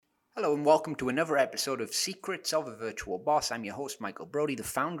Hello and welcome to another episode of Secrets of a Virtual Boss. I'm your host, Michael Brody, the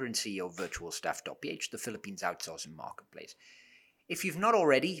founder and CEO of VirtualStaff.ph, the Philippines outsourcing marketplace. If you've not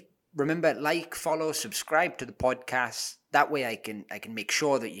already, remember, like, follow, subscribe to the podcast. That way I can make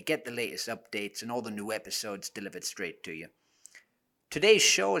sure that you get the latest updates and all the new episodes delivered straight to you. Today's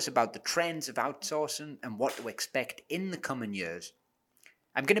show is about the trends of outsourcing and what to expect in the coming years.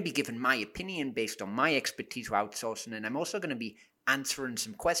 I'm going to be giving my opinion based on my expertise with outsourcing, and I'm also going to be answering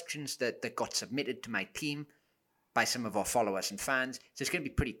some questions that got submitted to my team by some of our followers and fans. So it's going to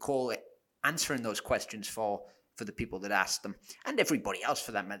be pretty cool answering those questions for the people that asked them, and everybody else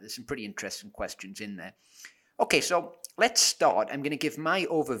for that matter. There's some pretty interesting questions in there. Okay, so let's start. I'm going to give my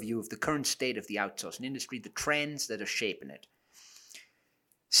overview of the current state of the outsourcing industry, the trends that are shaping it.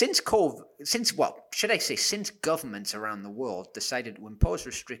 Since governments around the world decided to impose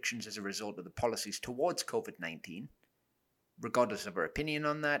restrictions as a result of the policies towards COVID-19, regardless of our opinion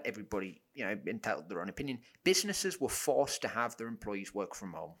on that, everybody, entitled to their own opinion, businesses were forced to have their employees work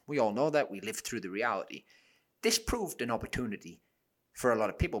from home. We all know that. We lived through the reality. This proved an opportunity for a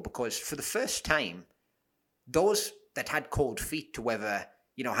lot of people because for the first time, those that had cold feet to whether,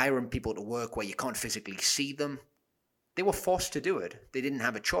 hiring people to work where you can't physically see them, they were forced to do it. They didn't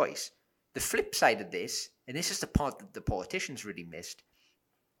have a choice. The flip side of this, and this is the part that the politicians really missed,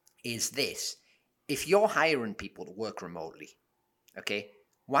 is this. If you're hiring people to work remotely, okay,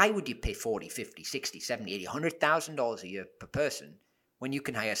 why would you pay 40, 50, 60, 70, 80, $100,000 a year per person when you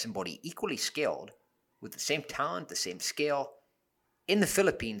can hire somebody equally skilled with the same talent, the same skill in the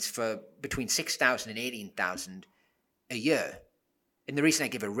Philippines for between $6,000 and $18,000 a year? And the reason I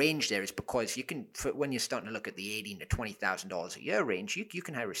give a range there is because you can, when you're starting to look at the $18,000 to $20,000 a year range, you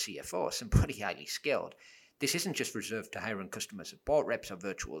can hire a CFO, somebody highly skilled. This isn't just reserved to hiring customer support reps or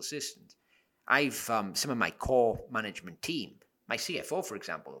virtual assistants. I've some of my core management team, my CFO, for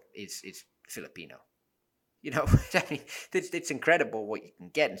example, is Filipino. I mean, it's incredible what you can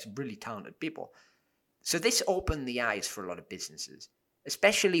get and some really talented people. So this opened the eyes for a lot of businesses,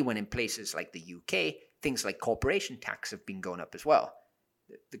 especially when in places like the UK, things like corporation tax have been going up as well.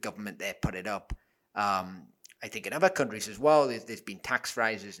 The government there put it up. I think in other countries as well, there's been tax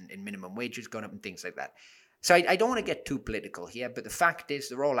rises and minimum wages going up and things like that. So I don't want to get too political here, but the fact is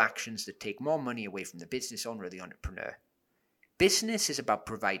they're all actions that take more money away from the business owner or the entrepreneur. Business is about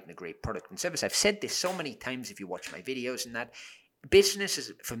providing a great product and service. I've said this so many times if you watch my videos and that.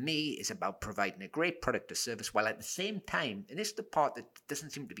 Business, for me, is about providing a great product or service while at the same time, and this is the part that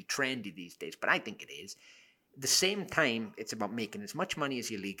doesn't seem to be trendy these days, but I think it is, at the same time, it's about making as much money as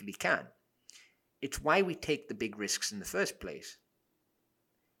you legally can. It's why we take the big risks in the first place.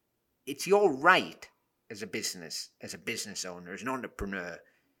 It's your right as a business owner, as an entrepreneur,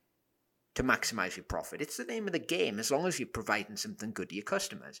 to maximize your profit. It's the name of the game as long as you're providing something good to your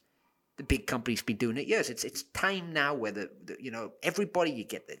customers. The big companies been doing it years. It's time now where everybody, you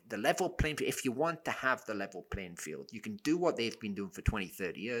get the level playing field. If you want to have the level playing field, you can do what they've been doing for 20,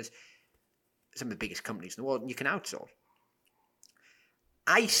 30 years, some of the biggest companies in the world, and you can outsource.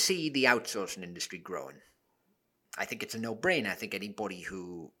 I see the outsourcing industry growing. I think it's a no-brainer. I think anybody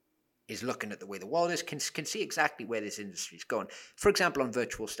who is looking at the way the world is can see exactly where this industry is going. For example, on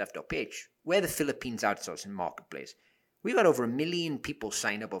VirtualStaff.ph, we're the Philippines outsourcing marketplace. We've got over 1 million people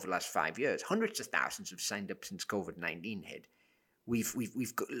signed up over the last 5 years. Hundreds of thousands have signed up since COVID-19 hit.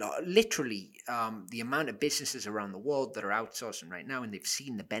 We've got literally the amount of businesses around the world that are outsourcing right now, and they've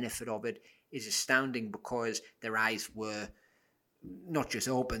seen the benefit of it, is astounding because their eyes were not just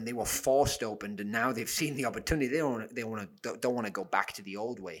open; they were forced open, and now they've seen the opportunity. They don't want to go back to the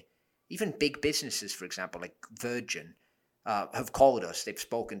old way. Even big businesses, for example, like Virgin, have called us. They've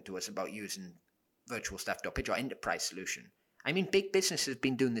spoken to us about using VirtualStaff.ph, our enterprise solution. I mean, big businesses have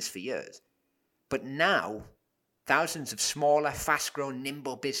been doing this for years. But now, thousands of smaller, fast-growing,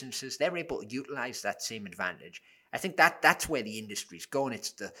 nimble businesses, they're able to utilize that same advantage. I think that's where the industry's going.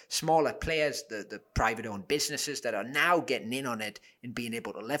 It's the smaller players, the private-owned businesses that are now getting in on it and being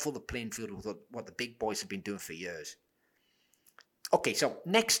able to level the playing field with what the big boys have been doing for years. Okay, so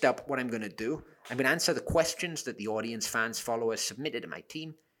next up, what I'm going to do, I'm going to answer the questions that the audience, fans, followers submitted to my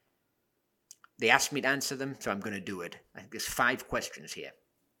team. They asked me to answer them, so I'm going to do it. I think there's 5 questions here.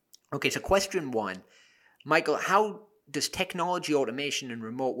 Okay, so question 1. Michael, how does technology, automation, and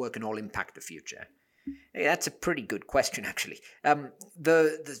remote work and all impact the future? Hey, that's a pretty good question, actually.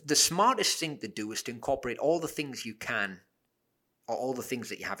 The smartest thing to do is to incorporate all the things you can, or all the things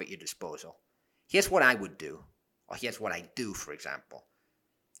that you have at your disposal. Here's what I would do, or here's what I do, for example.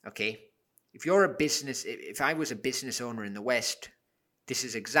 Okay? If I was a business owner in the West, this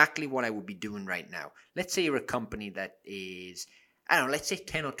is exactly what I would be doing right now. Let's say you're a company that is I don't know, let's say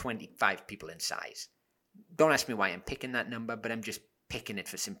 10 or 25 people in size. Don't ask me why I'm picking that number, but I'm just picking it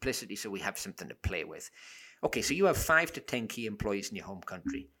for simplicity so we have something to play with. Okay, so you have 5 to 10 key employees in your home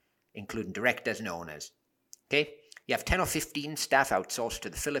country, including directors and owners. Okay, you have 10 or 15 staff outsourced to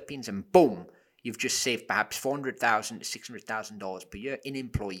the Philippines, and boom, you've just saved perhaps $400,000 to $600,000 per year in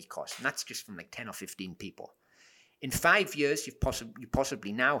employee costs, and that's just from like 10 or 15 people. In 5 years, you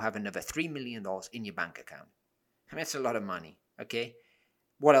possibly now have another $3 million in your bank account. I mean, that's a lot of money, okay?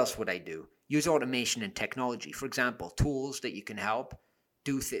 What else would I do? Use automation and technology. For example, tools that you can help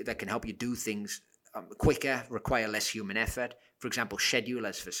that can help you do things quicker, require less human effort. For example,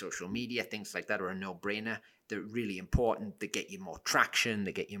 schedulers for social media, things like that are a no-brainer. They're really important. They get you more traction.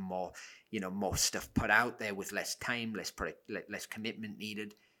 They get you more, more stuff put out there with less time, less commitment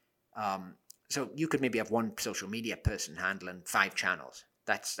needed. So you could maybe have one social media person handling 5 channels.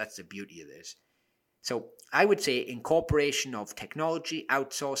 That's the beauty of this. So I would say incorporation of technology,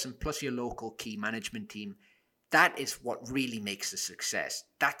 outsourcing, plus your local key management team, that is what really makes a success.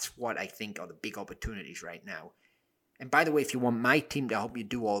 That's what I think are the big opportunities right now. And by the way, if you want my team to help you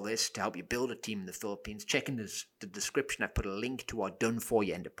do all this, to help you build a team in the Philippines, check in the description. I've put a link to our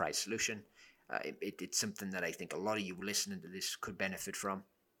done-for-you enterprise solution. It's something that I think a lot of you listening to this could benefit from.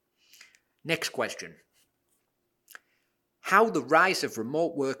 Next question. How the rise of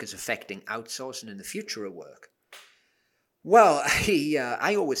remote work is affecting outsourcing and the future of work? Well,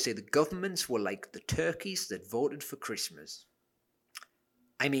 I always say the governments were like the turkeys that voted for Christmas.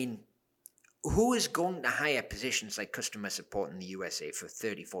 I mean, who is going to hire positions like customer support in the USA for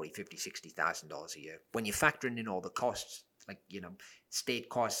 $30,000, $40,000, $50,000, $60,000 a year when you're factoring in all the costs, like, state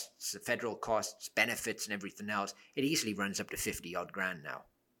costs, federal costs, benefits, and everything else? It easily runs up to 50 odd grand now.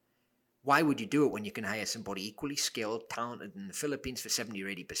 Why would you do it when you can hire somebody equally skilled, talented in the Philippines for 70 or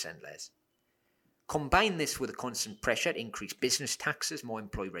 80% less? Combine this with a constant pressure to increase business taxes, more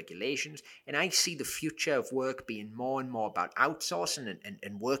employee regulations, and I see the future of work being more and more about outsourcing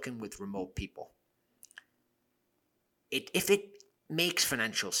and working with remote people. If it makes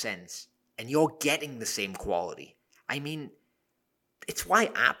financial sense and you're getting the same quality, I mean, it's why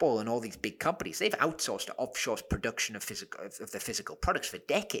Apple and all these big companies, they've outsourced to offshore production of the physical products for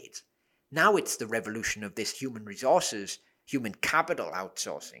decades. Now it's the revolution of this human resources, human capital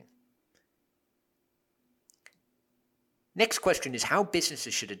outsourcing. Next question is how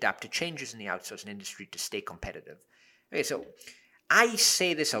businesses should adapt to changes in the outsourcing industry to stay competitive. Okay, so I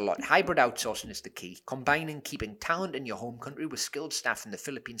say this a lot. Hybrid outsourcing is the key. Combining keeping talent in your home country with skilled staff in the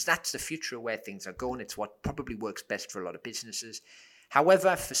Philippines, that's the future of where things are going. It's what probably works best for a lot of businesses.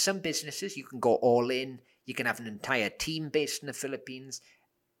 However, for some businesses, you can go all in. You can have an entire team based in the Philippines.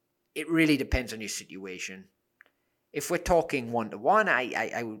 It really depends on your situation. If we're talking one-to-one,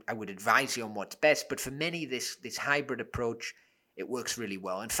 I would advise you on what's best. But for many, this hybrid approach, it works really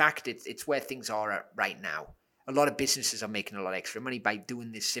well. In fact, it's where things are at right now. A lot of businesses are making a lot of extra money by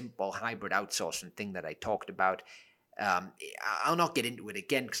doing this simple hybrid outsourcing thing that I talked about. I'll not get into it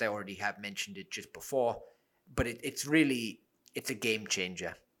again because I already have mentioned it just before. But it's a game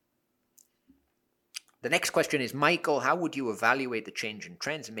changer. The next question is, Michael, how would you evaluate the change in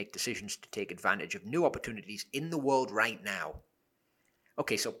trends and make decisions to take advantage of new opportunities in the world right now?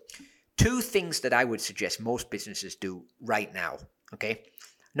 Okay, so 2 things that I would suggest most businesses do right now. Okay,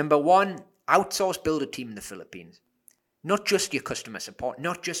 number 1, outsource, build a team in the Philippines. Not just your customer support,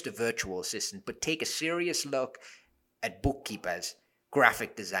 not just a virtual assistant, but take a serious look at bookkeepers,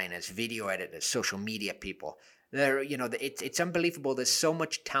 graphic designers, video editors, social media people. It's unbelievable. There's so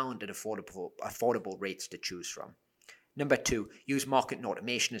much talent at affordable rates to choose from. Number 2, use marketing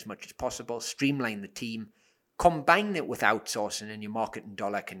automation as much as possible. Streamline the team. Combine it with outsourcing and your marketing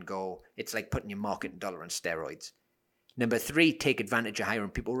dollar can go. It's like putting your marketing dollar on steroids. Number 3, take advantage of hiring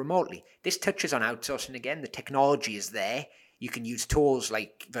people remotely. This touches on outsourcing again. The technology is there. You can use tools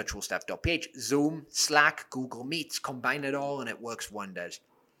like virtualstaff.ph, Zoom, Slack, Google Meets. Combine it all and it works wonders.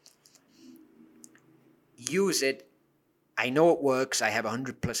 Use it. I know it works. I have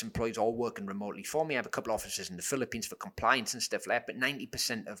 100 plus employees all working remotely for me. I have a couple offices in the Philippines for compliance and stuff like that, but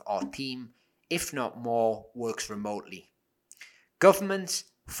 90% of our team, if not more, works remotely. Governments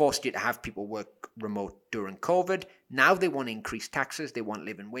forced you to have people work remote during COVID. Now they want to increase taxes. They want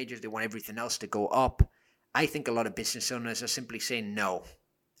living wages. They want everything else to go up. I think a lot of business owners are simply saying, no,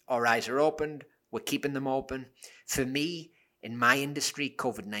 our eyes are opened. We're keeping them open. For me, in my industry,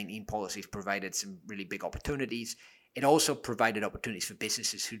 COVID-19 policies provided some really big opportunities. It also provided opportunities for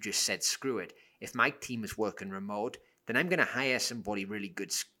businesses who just said, screw it. If my team is working remote, then I'm going to hire somebody really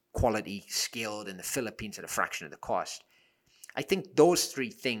good, quality, skilled in the Philippines at a fraction of the cost. I think those 3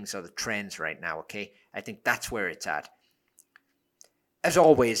 things are the trends right now, okay? I think that's where it's at. As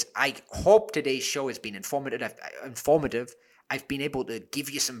always, I hope today's show has been informative. I've been able to give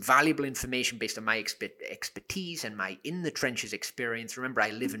you some valuable information based on my expertise and my in-the-trenches experience. Remember,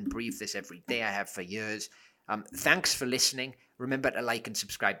 I live and breathe this every day. I have for years. Thanks for listening. Remember to like and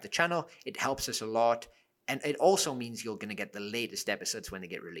subscribe to the channel. It helps us a lot. And it also means you're going to get the latest episodes when they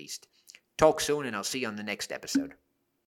get released. Talk soon, and I'll see you on the next episode.